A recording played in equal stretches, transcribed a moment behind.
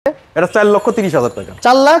এটা 4,30,000 টাকা।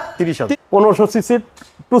 4,30,000। 1500 CC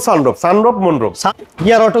two sunroof moonroof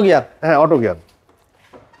gear auto gear. হ্যাঁ অটো গিয়ার।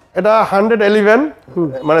 এটা 111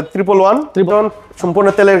 মানে 111 সম্পূর্ণ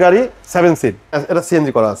তেলের গাড়ি 7 সিট। এটা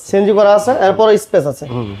সিএনজি করা আছে। সিএনজি করা আছে, এরপর স্পেস আছে।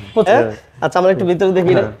 আচ্ছা আমরা একটু ভিতরে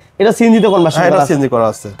দেখি। এটা সিএনজি তে কনভার্সন করা আছে। এটা সিএনজি করা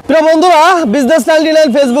আছে। প্রিয় বন্ধুরা, business 99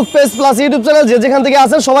 Facebook page plus YouTube channel যে যেখান থেকে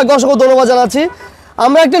আছেন সবাইকে অসংখ্য ধন্যবাদ জানাচ্ছি।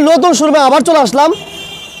 আমরা একটা নতুন শোরুমে আবার চলে আসলাম,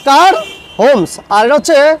 কার হোমস। আর এটা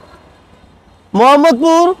হচ্ছে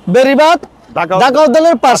মোহাম্মদপুর বেরিবাদ ঢাকা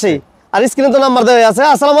উদ্যানের পাশে। আর স্ক্রিনে তো নাম্বার দেওয়া আছে।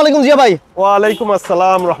 আসসালামু আলাইকুম জিয়া ভাই। ওয়া আলাইকুম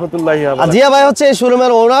আসসালাম রাহমাতুল্লাহি ওয়া বারাকাতুহু। জিয়া ভাই হচ্ছে এই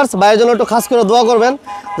শোরুমের ওনার্স। ভাইয়ের জন্য একটু খাস করে দোয়া করবেন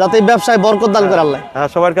যাতে এই ব্যবসায় বরকত দান করে আল্লাহ। হ্যাঁ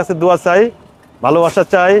সবার কাছে দোয়া চাই, ভালোবাসা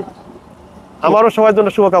চাই। আমারও সবার জন্য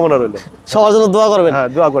শুভকামনা রইল। সবার জন্য দোয়া করবেন। হ্যাঁ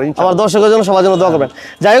দোয়া করি ইনশাআল্লাহ। আমার দর্শকদের জন্য সবার জন্য দোয়া করবেন।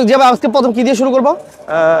 যাই হোক জিয়া ভাই, আজকে প্রথম কি দিয়ে শুরু করব?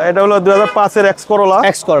 এটা হলো 2005 এর এক্স করোলা।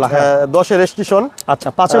 এক্স করোলা 10 এর রেজিস্ট্রেশন। আচ্ছা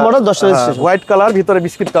 5 এর মডেল 10 এর রেজিস্ট্রেশন। হোয়াইট কালার, ভিতরে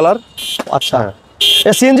বিস্কিট কালার। আচ্ছা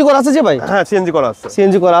এ সিএনজি করা আছে জি ভাই? হ্যাঁ সিএনজি করা আছে।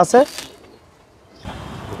 সিএনজি করা আছে,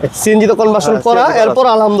 সিএনজি তো কনভার্সন করা। এরপর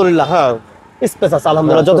আলহামদুলিল্লাহ হ্যাঁ স্পেস আছে,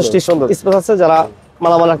 আলহামদুলিল্লাহ যথেষ্ট সুন্দর স্পেস আছে। যারা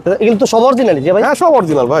মালামাল রাখতে, এগুলো তো সব অরিজিনালি জি ভাই? হ্যাঁ সব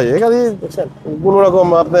অরিজিনাল ভাই। এখানে কোনো রকম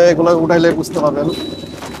আপনি এগুলো উঠাইলে বুঝতে পারবেন।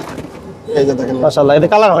 এই যে দেখেন মাশাআল্লাহ, এতে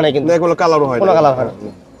কালার হয় না কিন্তু। এগুলো কালারও হয় না, কোনো কালার হয় না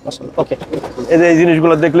মাশাআল্লাহ। ওকে, এই যে এই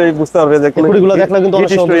জিনিসগুলো দেখলেই বুঝতে পারবে যে কোন কুড়িগুলো দেখলে কিন্তু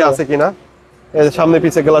অনেক হিস্টরি আছে কিনা। এই যে সামনে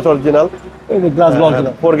পিছে গ্লাস অরিজিনাল, এই যে গ্লাস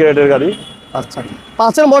অরিজিনাল 4 গ্রেডের গাড়ি। আচ্ছা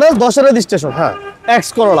 5 এর মডেল 10 এর রেজিস্ট্রেশন। হ্যাঁ এক্স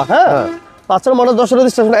করোলা। হ্যাঁ 5 এর মডেল 10 এর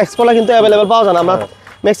রেজিস্ট্রেশন এক্স করোলা কিন্তু अवेलेबल পাওয়া যায় না। আমরা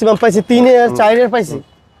ম্যাক্সিমাম পাইছি 3 এর 4 এর পাইছি।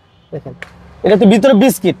 দেখেন এটা তো ভিতরে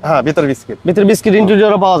বিস্কিট। হ্যাঁ ভিতরে বিস্কিট, ভিতরে বিস্কিট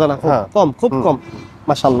ইন্টেরিয়রও পাওয়া যায় না, কম খুব কম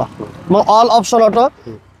মাশাআল্লাহ। All option auto,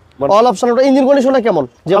 all option auto. Engine কন্ডিশনটা কেমন?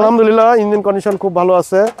 আলহামদুলিল্লাহ ইঞ্জিন কন্ডিশন খুব ভালো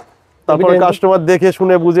আছে। তারপরে কাস্টমার দেখে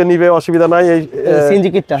শুনে বুঝে নিবে, অসুবিধা নাই। এই সিএনজি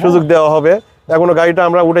কিটটা সুযোগ দেওয়া হবে। এখনো গাড়িটা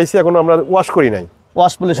আমরা উঠাইছি, এখনো আমরা ওয়াশ করি নাই।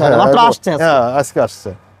 ওয়াশ পলিশ হয় না, মাত্র আসছে। হ্যাঁ আজকে আসছে।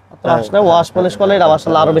 আসলে ওয়াশ পলিশ করলে এটা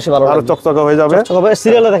মাশাআল্লাহ আরো বেশি ভালো, আরো চকচকে হয়ে যাবে। চকচকে হবে।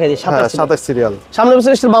 সিরিয়ালে দেখাই দিই 27 সিরিয়াল। সামনে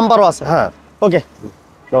পিছনে স্টিল বাম্পারও আছে। হ্যাঁ ওকে,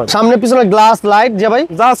 সামনে পিছনে গ্লাস লাইট যে ভাই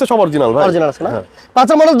যা আছে সব অরিজিনাল ভাই। অরিজিনাল আছে না? 5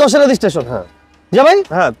 এর মডেল 10 এর রেজিস্ট্রেশন। হ্যাঁ যে ভাই?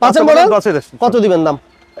 হ্যাঁ 5 এর মডেল 10 এর রেজিস্ট্রেশন। কত দিবেন দাম?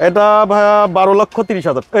 এটা ভাইয়া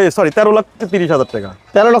 12,30,000, সরি 13,30,000 টাকা।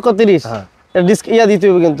 13,30,000। হ্যাঁ এর ডিসক ইয়া দিতে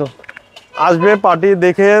হবে কিন্তু। আসবে পার্টি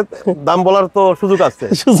দেখে দাম বলার তো সুযোগ আছে।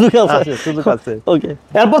 সুযোগ আছে, সুযোগ আছে। ওকে,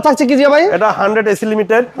 এরপর থাকছে কি যে ভাই? এটা 100 এসি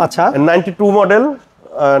লিমিটেড। আচ্ছা 92 মডেল,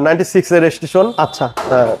 96 এর রেজিস্ট্রেশন। আচ্ছা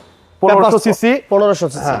 1500 সিসি। 1500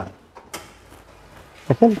 সিসি। হ্যাঁ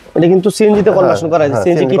দেখেন এটা কিন্তু সিএনজি তে কনভার্সন করা আছে।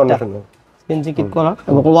 সিএনজি কিটটা সিএনজি কিট করা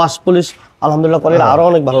এবং ওয়াশ পলিশ আলহামদুলিল্লাহ করে আরো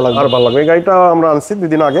অনেক ভালো লাগবে। আর ভালো লাগবে। এই গাড়িটা আমরা আনছি 2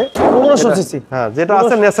 দিন আগে। 1500 সিসি। হ্যাঁ যেটা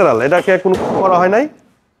আছে ন্যাচারাল, এটাকে কোনো করা হয় নাই।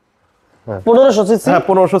 1500 সিসি। হ্যাঁ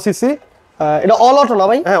 1500 সিসি। এটা অল অটো না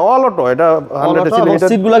ভাই? হ্যাঁ অল অটো। এটা 100 এসি লিমিটেড।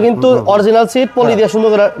 সিটগুলো কিন্তু অরিজিনাল সিট, পলি দিয়ে সুন্দর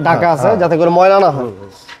করে ঢাকা আছে যাতে করে ময়লা না হয়।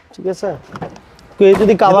 ঠিক আছে, কেউ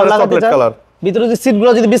যদি কভার লাগাতে চায়, ভিতরে যদি সিটগুলো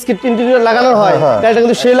যদি বিস্কিট ইন্টেরিয়র লাগানো হয় এটা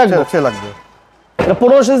কিন্তু সেই লাগবে। এটা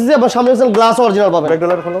 1500 সিসি এবং সামনে পিছনে গ্লাস অরিজিনাল পাবেন।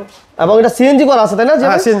 ব্যাকডলার হলো এবং এটা সিএনজি করা আছে তাই না?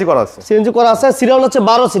 হ্যাঁ সিএনজি করা আছে। সিএনজি করা আছে। সিরিয়াল হচ্ছে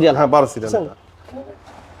 12 সিরিয়াল। হ্যাঁ 12 সিরিয়াল।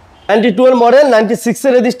 92 মডেল 96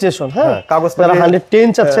 এর রেজিস্ট্রেশন। হ্যাঁ কাগজ তারা 110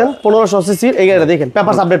 চাচ্ছেন 1500 সিসি। এই গাড়িটা দেখেন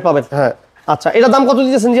পেপারস আপডেট পাবেন। হ্যাঁ আচ্ছা এটা দাম কত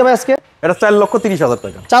দিতেছেন জি ভাই আজকে? এটা 4,30,000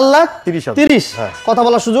 টাকা। 4,30,000। হ্যাঁ কথা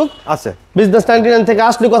বলার সুযোগ আছে। বিজনেস 99 থেকে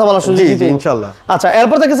আসলে কথা বলার সুযোগ জি ইনশাআল্লাহ। আচ্ছা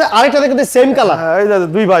এরপর দেখেছে আরেকটা দেখতে সেম কালার। হ্যাঁ এই যে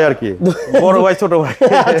দুই ভাই আর কি, বড় ভাই ছোট ভাই।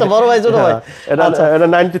 আচ্ছা বড় ভাই ছোট ভাই। এটা এটা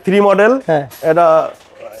 93 মডেল। হ্যাঁ এটা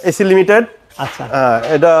এসি লিমিটেড। আচ্ছা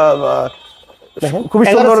এটা খুব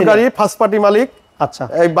সুন্দর গাড়ি, ফার্স্ট পার্টি মালিক। আচ্ছা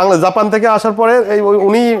এই বাংলা জাপান থেকে আসার পরে এই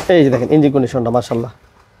উনি এই যে দেখেন ইঞ্জিন কন্ডিশনটা মাশাআল্লাহ।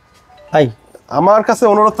 ভাই আমার কাছে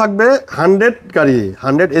অনুরোধ থাকবে 100 গাড়ি,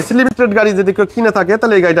 100 এসি লিমিটেড গাড়ি যদি কেউ কিনে থাকে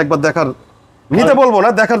তাহলে এই গাড়িটা একবার দেখার, নিতে বলবো না,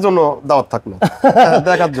 দেখার জন্য দাওয়াত থাকলো।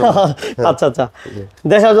 দেখার জন্য। আচ্ছা আচ্ছা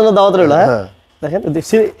দেখার জন্য দাওয়াত রইল। হ্যাঁ দেখেন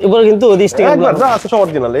এবারে কিন্তু ওই স্টিকার একবার যা আছে সব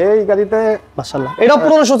অরিজিনাল এই গাড়িতে মাশাআল্লাহ। এটা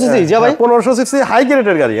 1500 সিসি জি ভাই? 1500 সিসি হাই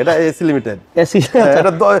গ্রেডের গাড়ি। এটা এসি লিমিটেড। এসি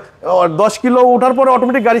এটা 10 কিলো ওঠার পরে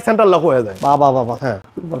অটোমেটিক গাড়ি সেন্টার লক হয়ে যায়। বাবা বাবা। হ্যাঁ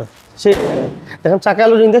সেই দেখেন চাকা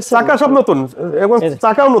আলো ইনডেক্স, চাকা সব নতুন এবং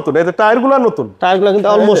চাকাও নতুন। এই যে টায়ারগুলো নতুন, টায়ারগুলো কিন্তু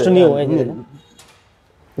অলমোস্ট নিউ। এই যে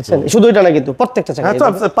দেখেন শুধু এটা না কিন্তু প্রত্যেকটা চাকা। হ্যাঁ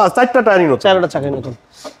 4টা টায়ারই নতুন, 4টা চাকাই নতুন।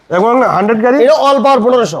 এবং 100 গাড়ি এটা অল পাওয়ার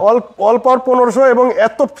 1500, অল পাওয়ার 1500 এবং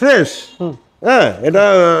এত ফ্রেশ। হ্যাঁ এটা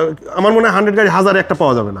আমার মনে হয় 100 গাড়ি হাজারে একটা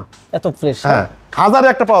পাওয়া যাবে না। এত ফ্রেশ। হ্যাঁ হাজারে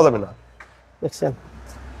একটা পাওয়া যাবে না। দেখছেন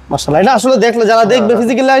মাশাআল্লাহ। এটা আসলে দেখলে যারা দেখবে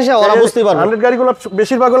ফিজিক্যালি এসে ওরা বুঝতেই পারবে। 100 গাড়িগুলো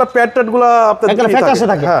বেশিরভাগগুলো প্যাডগুলো আপনাদের একটা ফ্যাকাশে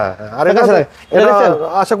থাকে। হ্যাঁ আর এটা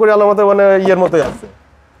আশা করি আল্লাহর মতে মানে ইয়ের মতোই আছে।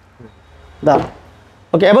 দাও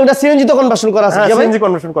ওকে। এবং এটা সিএনজি তো কনভার্সন করা আছে। সিএনজি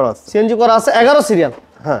কনভার্সন করা আছে। সিএনজি করা আছে 11 সিরিয়াল।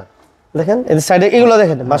 হ্যাঁ দেখেন এই সাইডে এগুলো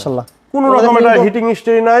দেখেন মাশাআল্লাহ কোনো রকম এটা হিটিং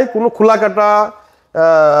হিস্ট্রি নাই, কোনো খোলা কাটা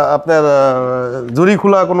আপনার জুরি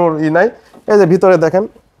খোলা কোনো নাই। এই যে ভিতরে দেখেন,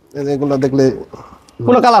 এই যে এগুলো দেখলে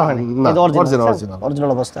কোনো কালার হয়নি, না, এই অরিজিনাল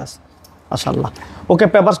অরিজিনাল অবস্থা আছে মাশাআল্লাহ। ওকে,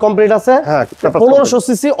 পেপারস কমপ্লিট আছে। হ্যাঁ, 1500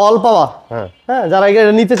 সিসি অল পাওয়ার। হ্যাঁ, যারা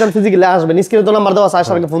এটা নিতে চান ফিজিক্যালি আসবেন, স্ক্রিনে তো নাম্বার দেওয়া আছে,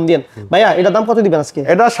 আসার আগে ফোন দিন। ভাইয়া এটা দাম কত দিবেন আজকে?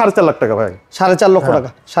 এটা 4.5 লাখ টাকা ভাই। 4.5 লক্ষ টাকা,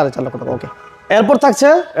 4.5 লক্ষ টাকা। ওকে, এরপর থাকছে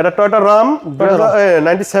এটা Toyota Ram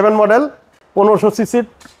 97 model, 1500 CC,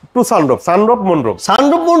 two sunroof moonroof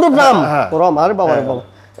Ram Ram, আরে বাবা রে বাবা,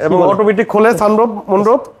 এবং অটোমেটিক খোলে সানরুফ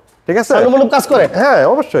মুনরুফ, ঠিক আছে? সানরুফ কাজ করে? হ্যাঁ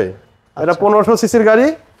অবশ্যই। এটা 1500 সিসির গাড়ি,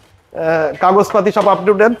 কাগজপাতি সব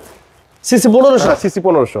updated. CC 1500, CC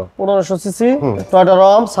 1500 CC, Toyota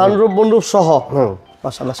Ram, sunroof moonroof সহ।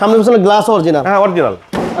 মাশাআল্লাহ, সামনে পিছনে গ্লাস অরিজিনাল। হ্যাঁ অরিজিনাল,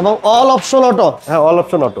 এবং অল অপশন অটো। হ্যাঁ অল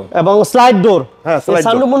অপশন অটো, এবং স্লাইড ডোর। হ্যাঁ স্লাইড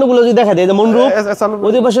সানরুফ মুনরুফ গুলো যদি দেখা দেয়, যে মুনরুফ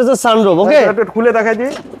ওই পাশে আছে সানরুফ। ওকে, এটা খুলে দেখাই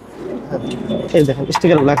দিই। এই দেখেন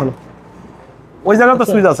স্টিকার গুলো এখনো ওই জায়গায় তো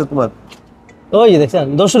সুইচ আছে তোমার। ওই যে দেখছেন,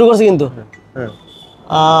 দোষ শুরু করছে কিন্তু। হ্যাঁ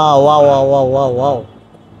wow wow wow wow wow,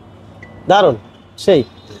 দারুন সেই।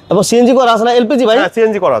 এবং সিএনজি করা আছে না? এলপিজি ভাই? হ্যাঁ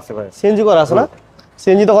সিএনজি করা আছে ভাই। সিএনজি করা আছে না?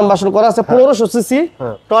 সিএনজি তখন বাসন করা আছে। 1500 সিসি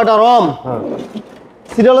টয়োটা রম,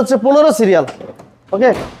 সিরিয়াল হচ্ছে 15 সিরিয়াল। ওকে,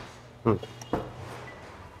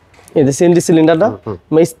 এই যে সিএনজি সিলিন্ডারটা,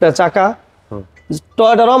 স্পেয়ার চাকা।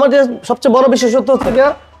 টয়োটা রমের যে সবচেয়ে বড় বিশেষত্ব হচ্ছে যে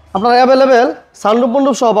আপনারা অ্যাভেলেবেল সানরুফ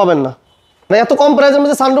মুনরুফ সহ পাবেন না। মানে এত কম প্রাইসের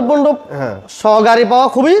মধ্যে সানরুফ মুনরুফ সহ গাড়ি পাওয়া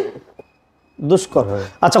খুবই দুষ্কর।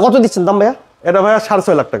 আচ্ছা, কত দিচ্ছেন দাম ভাইয়া? এটা ভাইয়া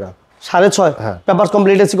 6.5 লাখ টাকা। 6.5? পেপারস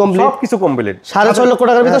কমপ্লিট, এসি কমপ্লিট, সবকিছু কমপ্লিট। 6.5 লক্ষ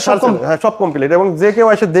টাকার ভিতর সব কমপ্লিট। হ্যাঁ সব কমপ্লিট, এবং যে কেউ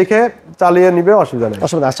এসে দেখে চালিয়ে নিবে, অসুবিধা নেই।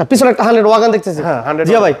 অসুবিধা। আচ্ছা, পিছনে একটা 100 ওয়াগন দেখতেছি। হ্যাঁ 100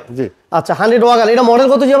 জিয়া ভাই? জি। আচ্ছা, 100 ওয়াগন, এটা মডেল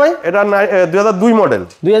কত জিয়া ভাই? এটা 2002 মডেল।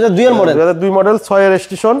 2002 এর মডেল? 2002 মডেল, 6 এর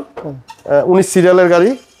রেজিস্ট্রেশন, 19 সিরিয়ালের গাড়ি।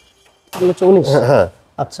 19? হ্যাঁ।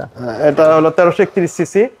 আচ্ছা, এটা হলো 1331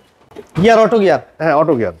 সিসি। Gear auto gear? হ্যাঁ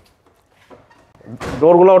অটো গিয়ার,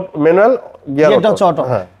 ডোরগুলো ম্যানুয়াল, গিয়ারটা হচ্ছে অটো।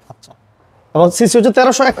 হ্যাঁ আচ্ছা, এবং সিসি হচ্ছে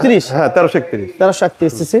 1331? হ্যাঁ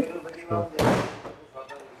 1331 সিসি।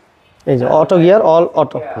 এই যে auto gear, all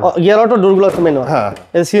auto gear, auto ডোরগুলো হচ্ছে ম্যানুয়াল। হ্যাঁ,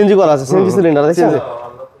 এই সিএনজি করা আছে, সিএনজি সিলিন্ডার দেখছেন?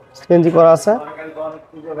 সিএনজি করা আছে।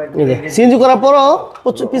 এই যে সিএনজি করার পরও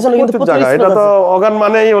পিছনে কিন্তু প্রচুর জায়গা। এটা স্পেস তো আছে। অগান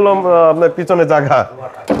মানেই হলো আপনার পিছনে জায়গা।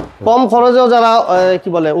 কম খরচেও যারা কি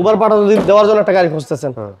বলে উবার পাঠা যদি দেওয়ার জন্য একটা গাড়ি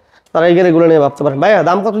খুঁজতেছেন, তারা এই গাড়িগুলো নিয়ে ভাবতে পারেন। ভাইয়া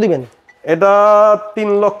দাম কত দিবেন? এটা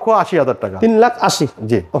 3,80,000 টাকা। 3,80,000?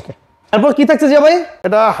 জি। ওকে, তারপর কি থাকছে জিয়া ভাই?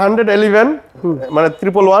 এটা 111 মানে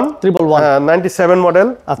 111 97 মডেল,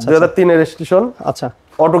 2003 এর রেজিস্ট্রেশন। আচ্ছা,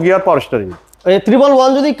 অটো গিয়ার, পাওয়ার স্টিয়ারিং। এই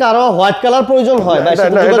 111 যদি কারো হোয়াইট কালার প্রয়োজন হয়, এটা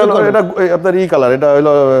আপনার ই কালার, এটা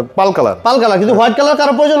হলো পাল কালার। পাল কালার, কিন্তু হোয়াইট কালার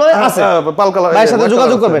কারো প্রয়োজন হয় আছে, পাল কালার, ভাইয়ের সাথে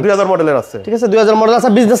যোগাযোগ করবেন। 2000 মডেলের আছে। ঠিক আছে, 2000 মডেল আছে।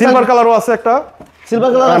 বিজনেস সিলভার কালারও আছে একটা,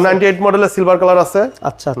 সিলভার কালার 98 মডেলের সিলভার কালার আছে।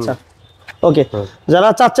 আচ্ছা আচ্ছা, ওকে। যারা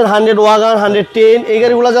চাচ্ছেন 100 ওয়াগন, 110 এই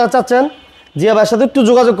গাড়িগুলো যারা চাচ্ছেন, জিয়া ভাইয়ের সাথে একটু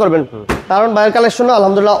যোগাযোগ করবেন, কারণ ভাইয়ের কালেকশনে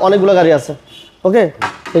আলহামদুলিল্লাহ অনেকগুলো গাড়ি আছে। ওকে,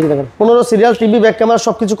 ঠিক দেখেন 15 সিরিয়াল, টিভি, ব্যাক ক্যামেরা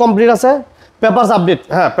সবকিছু কমপ্লিট আছে। Papers update?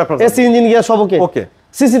 হ্যাঁ পেপারস, এসি, ইঞ্জিন, গিয়ার সব ওকে। ওকে।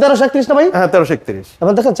 সিসি 1331 না ভাই? হ্যাঁ 1331।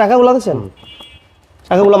 এখন দেখেন চাকাগুলো দেখছেন,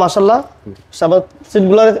 চাকাগুলো মাশাআল্লাহ, সব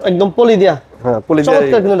সিটগুলো একদম পলি দিয়া, হ্যাঁ পলি দিয়া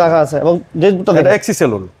চমৎকার কিন্তু রাখা আছে। এবং ডেটটা এটা এক্সি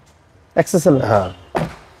সেলুন, এক্সেসেল। হ্যাঁ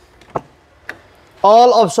all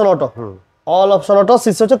option auto, all option auto.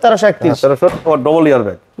 CC হচ্ছে 1331, 1300, ও ডবল ইয়ার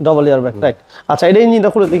ব্যাগ, ডবল ইয়ার ব্যাগ, রাইট। আচ্ছা, এটা ইঞ্জিনটা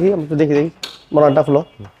খুলে দেখি, আমি একটু দেখি মনারটা খুলো।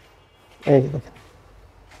 এই যে দেখেন,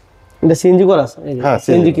 এটা সিএনজি করা আছে। এই যে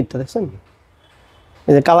সিএনজি কিটটা দেখছেন,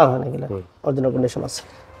 এই যে কালার হয় না, এগুলো অরিজিনাল কন্ডিশন আছে।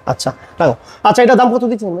 আচ্ছা রাখো। আচ্ছা, এটা দাম কত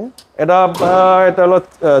দিচ্ছেন ভাই? এটা হলো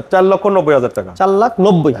 4,90,000 টাকা।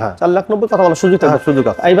 4,90,000? 4,90,000 কথা বলার সুযোগ আছে। সুযোগ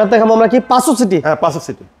আছে। এইবার দেখাবো আমরা কি 500 সিটি। হ্যাঁ 500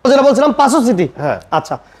 সিটি, যেটা বলছিলাম 500 সিটি। হ্যাঁ।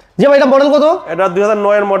 আচ্ছা, যে ভাই এটা মডেল কত? এটা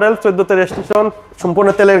 2009 এর মডেল, 14 তে রেজিস্ট্রেশন, সম্পূর্ণ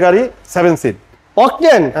তেলের গাড়ি, 7 সিট।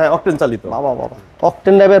 অকটেন? হ্যাঁ অকটেন চালিত। বাবা বাবা,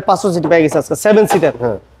 অকটেন ড্রাইভের 500 সিটি পেয়ে গেছে আজকে, 7 সিটার।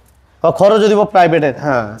 হ্যাঁ, খরচ যদি প্রাইভেটের।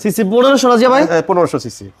 হ্যাঁ সিসি 1500 না ভাই? 1500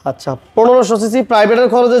 সিসি। আচ্ছা, 1500 সিসি প্রাইভেটের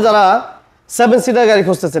খরচে যারা 7 সিটার গাড়ি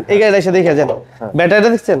খুঁজতেছেন, এই গাড়িটা এসে দেখে যান। ব্যাটারিটা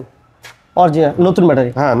দেখছেন অরিজিনাল নতুন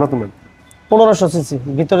ব্যাটারি। হ্যাঁ নতুন 1500 সিসি,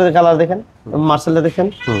 ভিতরে কালার দেখেন, মার্সেলটা দেখেন,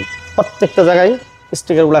 প্রত্যেকটা জায়গায়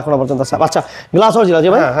স্টিকার গুলো এখনো পর্যন্ত আছে। আচ্ছা, গ্লাস অরিজিনাল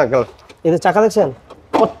ভাই? হ্যাঁ হ্যাঁ গ্লাস। এদের চাকা দেখছেন,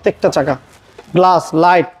 প্রত্যেকটা চাকা গ্লাস,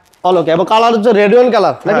 লাইট অল ওকে। এবং কালার হচ্ছে রেডিয়ন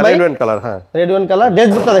কালার নাকি ভাই? রেডিয়ন কালার, হ্যাঁ রেডিয়ন কালার।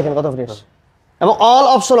 ড্যাশবোর্ডটা দেখেন কত ফ্রেশ। এবং অল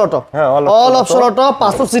অপশন অটো, হ্যাঁ all option auto,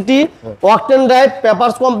 500 city, octane drive,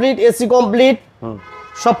 papers complete, AC complete,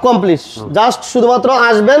 সব কমপ্লিট। জাস্ট শুধুমাত্র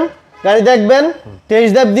আসবেন, গাড়ি দেখবেন,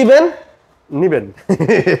 টেস্ট ড্রাইভ দিবেন, নিবেন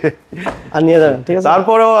আর নিয়ে যাবেন। ঠিক আছে,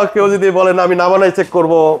 তারপরেও কেউ যদি বলেন আমি না বানাই চেক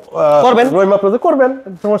করবো, করবেন, রহিমা প্রজেক্ট করবেন,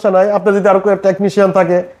 সমস্যা নাই। আপনার যদি আরো টেকনিশিয়ান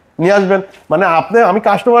থাকে, নিয়ে আসবেন। মানে আমি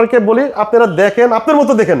কাস্টমারকে বলি আপনারা দেখেন, আপনার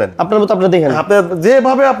মতো দেখে নেন, আপনার মতো আপনি দেখেন, আপনি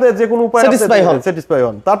যেভাবে আপনি যে কোনো উপায়ে স্যাটিসফাই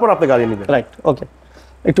হন, তারপর আপনি গাড়ি নেবেন। রাইট, ওকে।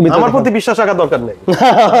 একটু আমার প্রতি বিশ্বাস রাখার দরকার নেই,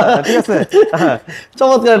 ঠিক আছে?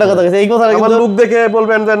 চমৎকার একটা কথা, এই কথা আমার লোক দেখে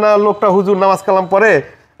বলবেন যে না লোকটা হুজুর নামাজ কালাম পরে,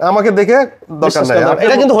 আমাকে দেখে দরকার নাই।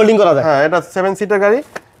 এটা কিন্তু হোল্ডিং করা যায়। হ্যাঁ, এটা 7 সিটার গাড়ি,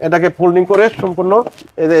 এটাকে ফোল্ডিং করে সম্পূর্ণ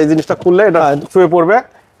এই জিনিসটা খুললে এটা শুয়ে পড়বে,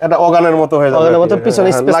 এটা অগানের মতো হয়ে যাবে, অগানের মতো পিছনে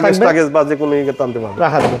স্পেস থাকবে, লাগেজ বা যে কোনো ইয়ে টানতে পারবে।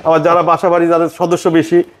 রাখা যাবে। আবার যারা বাসা বাড়ি যাদের সদস্য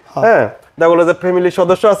বেশি, হ্যাঁ, দেখা গেলো যে ফ্যামিলির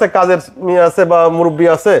সদস্য আছে, কাজের মেয়ে আছে বা মুরব্বী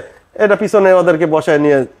আছে, এটা পিছনে ওদেরকে বসায়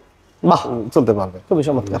নিয়ে বাহ চলতে পারবে, খুবই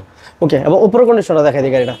চমৎকার। ওকে, এবং উপরের কন্ডিশনটা দেখাই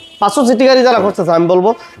দিই গাড়িটা। 500 সিটি গাড়ি যারা খুঁজতেছেন আমি বলবো,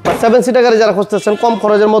 বা 7 সিটার গাড়ি যারা খুঁজতেছেন কম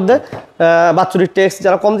খরচের মধ্যে, বাৎসরিক ট্যাক্স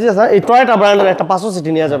যারা কম দিতেছেন, এই টয়োটা ব্র্যান্ডের একটা 500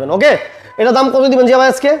 সিটি নিয়ে যাবেন। ওকে, এটা দাম কত দিবেন জি ভাই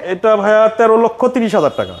আজকে? এটা ভাইয়া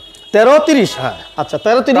 13,30,000 টাকা। 13-30? হ্যাঁ, আচ্ছা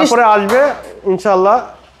 13-30 তারপরে আসবে ইনশাআল্লাহ,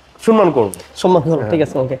 সম্মান করব, সম্মান করব, ঠিক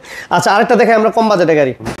আছে। ওকে, আচ্ছা আরেকটা দেখাই আমরা কম বাজেটের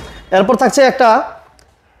গাড়ি। এরপর থাকছে একটা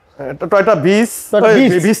Toyota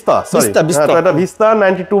vista, sorry Toyota vista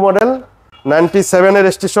 92 model, 97 এর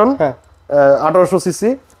রেজিস্ট্রেশন, 1800 সিসি।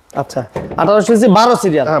 আচ্ছা 1800 সিসি, 12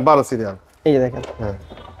 সিরিয়াল। হ্যাঁ 12 সিরিয়াল, এই যে দেখেন,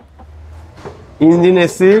 ইঞ্জিন,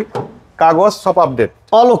 এসি, কাগজ সব আপডেট,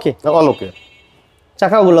 অল ওকে, অল ওকে।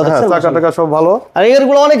 চাকাগুলো দেখছেন, চাকা টাকা সব ভালো। আর এই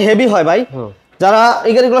গাড়িগুলো অনেক হেভি হয় ভাই, যারা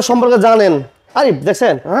এই গাড়িগুলো সম্পর্কে জানেন। আরিফ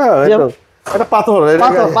দেখছেন, হ্যাঁ এটা পাথর,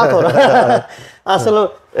 পাথর আসলে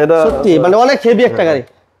এটা সত্যি মানে অনেক হেভি একটা গাড়ি।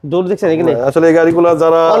 দূর দেখছেন এখানে, আসলে এই গাড়িগুলো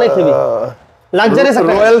যারা অনেক হেভি লাক্সারিয়াস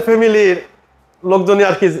একটা রয়্যাল ফ্যামিলির লোকজনই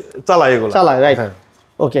আর কি চালায়, এগুলো চালায়, রাইট।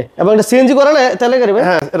 ওকে, এবং এটা সিএনজি করা না তেলে গাড়ি ভাই?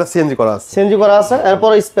 হ্যাঁ, এটা সিএনজি করা আছে, সিএনজি করা আছে, এরপর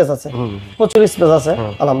স্পেস আছে, প্রচুর স্পেস আছে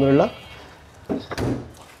আলহামদুলিল্লাহ।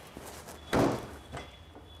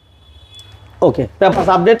 ওকে, পেপারস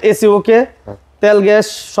আপডেট, এসি ওকে, তেল গ্যাস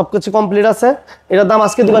সবকিছু কমপ্লিট আছে। এটার দাম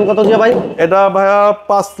আজকে দিবেন কত দিয়ে ভাই? এটা ভাইয়া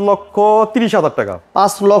 5,30,000 টাকা।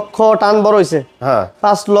 5 লক্ষ টান বড় হইছে, হ্যাঁ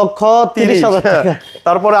 5,30,000 টাকা।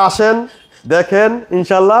 তারপরে আসেন দেখেন,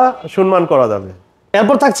 ইনশাআল্লাহ সম্মান করা যাবে।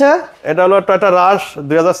 এরপর থাকছে এটা হলো টয়োটা রাশ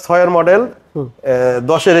 2006 এর মডেল,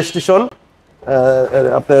 10 এর রেজিস্ট্রেশন,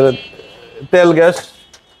 আপনার তেল গ্যাস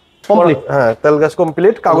কমপ্লিট, হ্যাঁ তেল গ্যাস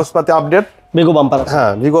কমপ্লিট, কাগজপাতি আপডেট, বিগো বাম্পার,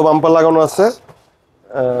 হ্যাঁ ভিগো বাম্পার লাগানো আছে।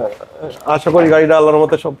 আশা করি গাড়িটা আল্লাহর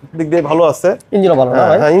মতে সব দিক দিয়ে ভালো আছে, ইঞ্জিনও ভালো না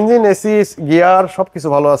ভাই? হ্যাঁ ইঞ্জিন, এসি, গিয়ার সবকিছু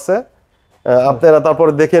ভালো আছে। আপনারা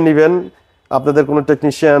তারপরে দেখে নেবেন, আপনাদের কোনো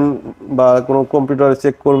টেকনিশিয়ান বা কোনো কম্পিউটারে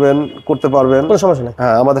চেক করতে পারবেন, কোনো সমস্যা নেই।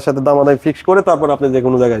 হ্যাঁ আমাদের সাথে দাম আদায় ফিক্স করে তারপর আপনি যে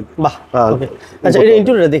কোনো জায়গায়। বাহ, ওকে। আচ্ছা এটা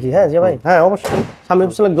ইন্টেরিয়র দেখি, হ্যাঁ জি ভাই, হ্যাঁ অবশ্যই, সামনে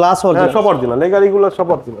পিছনে গ্লাস হ্যাঁ সব অরিজিনাল, এই গাড়িগুলো সব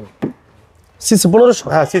অরিজিনাল। সিসি 1500,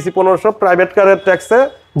 হ্যাঁ সিসি 1500, প্রাইভেট কারের ট্যাক্সে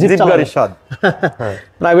জিপ গাড়ির স্বাদ,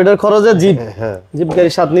 প্রাইভেটের খরচে জিপ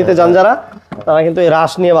গাড়ির স্বাদ নিতে যান যারা, তারা কিন্তু এই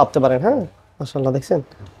রাশ নিয়ে ভাবতে পারেন। হ্যাঁ মাশাআল্লাহ, দেখছেন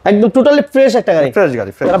একদম টোটালি ফ্রেশ একটা গাড়ি, ফ্রেশ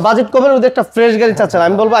গাড়ি, ফ্রেশ। যারা বাজেট কমের মধ্যে একটা ফ্রেশ গাড়ি চাচ্ছেন,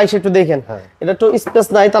 আমি বলবো আইসা একটু দেখেন। এটা একটু স্পেস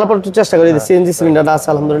নাই, তারপর একটু চেষ্টা করি, সিএনজি সিলিন্ডারটা আছে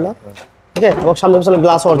আলহামদুলিল্লাহ, ঠিক আছে, এবং সামনে পিছনে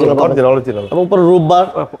গ্লাস অরিজিনাল, এবং উপরে রুফ বার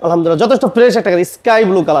আলহামদুলিল্লাহ যথেষ্ট ফ্রেশ একটা গাড়ি, স্কাই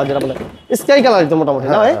ব্লু কালার যেটা বলে, স্কাই কালার তো মোটামুটি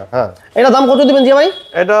না ভাই? হ্যাঁ। এটা দাম কত দিবেন জি ভাই?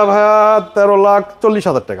 এটা ভাইয়া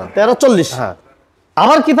 13,40,000 টাকা। 13,40? হ্যাঁ।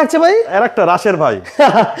 আবার কি থাকছে ভাই? আর একটা রাশের ভাই,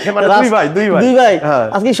 মানে দুই ভাই,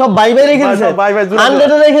 আজকে সব ভাই রেখে দিয়েছে, ভাই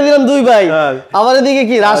 100 রেখে দিলাম দুই ভাই, আবার এদিকে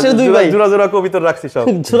কি রাশের দুই ভাই, জোড়া কবিতর রাখছি সব,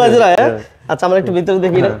 জোড়া। আচ্ছা আমরা একটু ভিতরে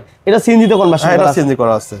দেখি, এটা সিএনজি তে কনভার্সন করা আছে? এটা সিএনজি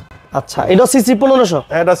করা আছে। আচ্ছা এটা সিসি 1500,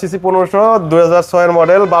 এটা সিসি 1500, 2006 এর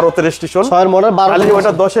মডেল, 12 তে রেজিস্ট্রেশন, 6 এর মডেল, 12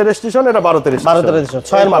 ওটা 10 এর রেজিস্ট্রেশন, এটা 12 তে রেজিস্ট্রেশন, 12 তে রেজিস্ট্রেশন,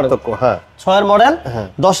 6 এর মডেল, হ্যাঁ 6 এর মডেল,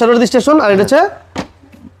 10 এর রেজিস্ট্রেশন, আর এটা হচ্ছে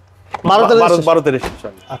 12 তে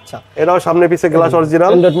রেজিস্ট্রেশন। আচ্ছা এটাও সামনে পিছে গ্লাস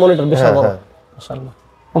অরিজিনাল, অ্যান্ড্রয়েড মনিটর বিশাল বড় মাশাআল্লাহ,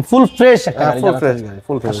 ফুল ফ্রেশ একটা গাড়ি, ফুল ফ্রেশ গাড়ি,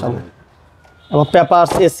 ফুল ফ্রেশ। এবং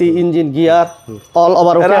papers, AC, engine, gear all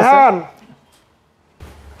over ওকে আছে,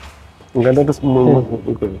 গাড়িটা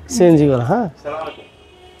সিএনজি করা। হ্যাঁ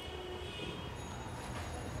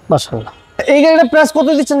মাশাআল্লাহ। এই গাড়িটা প্রাইস কত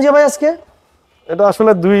দিচ্ছেন জি ভাই আজকে? এটা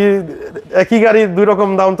আসলে একই গাড়ি দুই রকম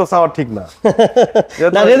দাম তো চাওয়া ঠিক না,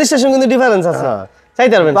 না রেজিস্ট্রেশন কিন্তু ডিফারেন্স আছে,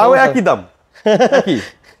 চাইতে পারবেন, তাও একই দাম, একই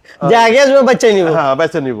যে আগে আসবে বাচ্চা নিব, হ্যাঁ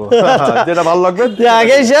বাচ্চা নিব, যেটা ভালো লাগবে যে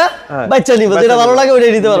আগে এসে বাচ্চা নিব, যেটা ভালো লাগে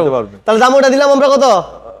ওইটাই নিতে পারবো। তাহলে দাম ওটা দিলাম আমরা কত?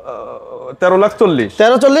 13,40,000।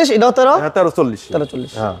 13,40, এটাও 13? হ্যাঁ 13,40,000।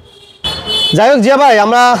 13,40, হ্যাঁ। যাই হোক জিয়া ভাই,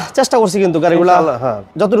 আমরা চেষ্টা করছি কিন্তু গাড়িগুলা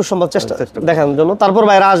যতটুকু সম্ভব চেষ্টা দেখানোর জন্য। তারপর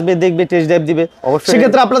ভাইরা আসবে, দেখবে, টেস্ট ড্রাইভ দিবে।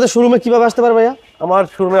 সেক্ষেত্রে আপনাদের শোরুমে কিভাবে আসতে পারবে ভাইয়া? আমার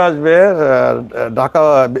শোরুমে আসবে ঢাকা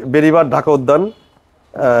বেরিবার, ঢাকা উদ্যান,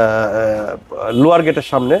 লোয়ার গেটের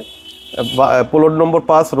সামনে, প্লট নম্বর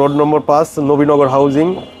 5, road number 5, Nabinagar housing,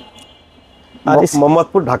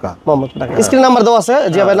 Mohammadpur, Dhaka. Mohammadpur, Dhaka. Screen number দেওয়া আছে,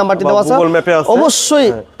 জিয়া ভাই নাম্বারটি দেওয়া আছে, গুগল ম্যাপে আছে, অবশ্যই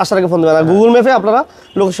আসার আগে ফোন দিবেন। আর গুগল ম্যাপে আপনারা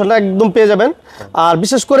লোকেশনটা একদম পেয়ে যাবেন। আর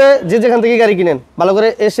বিশেষ করে যে যেখান থেকে গাড়ি কিনেন ভালো করে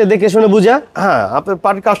এসে দেখে শুনে বুঝা। হ্যাঁ, আপনার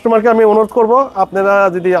পার্টি কাস্টমারকে আমি অনুরোধ করব, আপনারা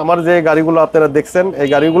যদি আমার যে গাড়িগুলো আপনারা দেখছেন এই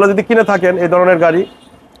গাড়িগুলো যদি কিনে থাকেন, এই ধরনের গাড়ি,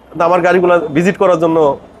 আমার গাড়িগুলো ভিজিট করার জন্য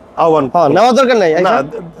আহ্বান। নেওয়ার দরকার নাই, না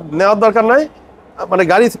নেওয়ার দরকার নাই, মানে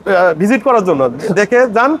গাড়ি ভিজিট করার জন্য দেখে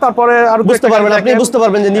যান, তারপরে আর বুঝতে পারবেন, আপনি বুঝতে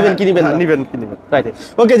পারবেন যে নিবেন কি নিবেন না। নিবেন কি নিবেন। রাইট,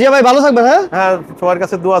 ওকে জিয়া ভাই ভালো থাকবেন। হ্যাঁ হ্যাঁ, সবার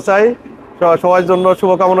কাছে দোয়া চাই, সবার জন্য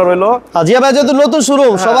শুভকামনা রইল। জিয়া ভাই যেহেতু নতুন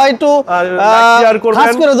শোরুম, সবাই একটু শেয়ার করবেন,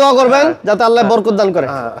 খাস করে দোয়া করবেন যাতে আল্লাহ বরকত দান করে।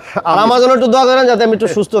 আর আমার জন্য একটু দোয়া করেন যাতে আমি একটু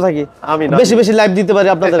সুস্থ থাকি, বেশি বেশি লাইভ দিতে পারি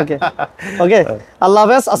আপনাদেরকে। ওকে, আল্লাহ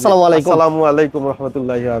হাফেজ, আসসালামু আলাইকুম। আসসালামু আলাইকুম ওয়া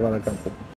রাহমাতুল্লাহি ওয়া বারাকাতুহু।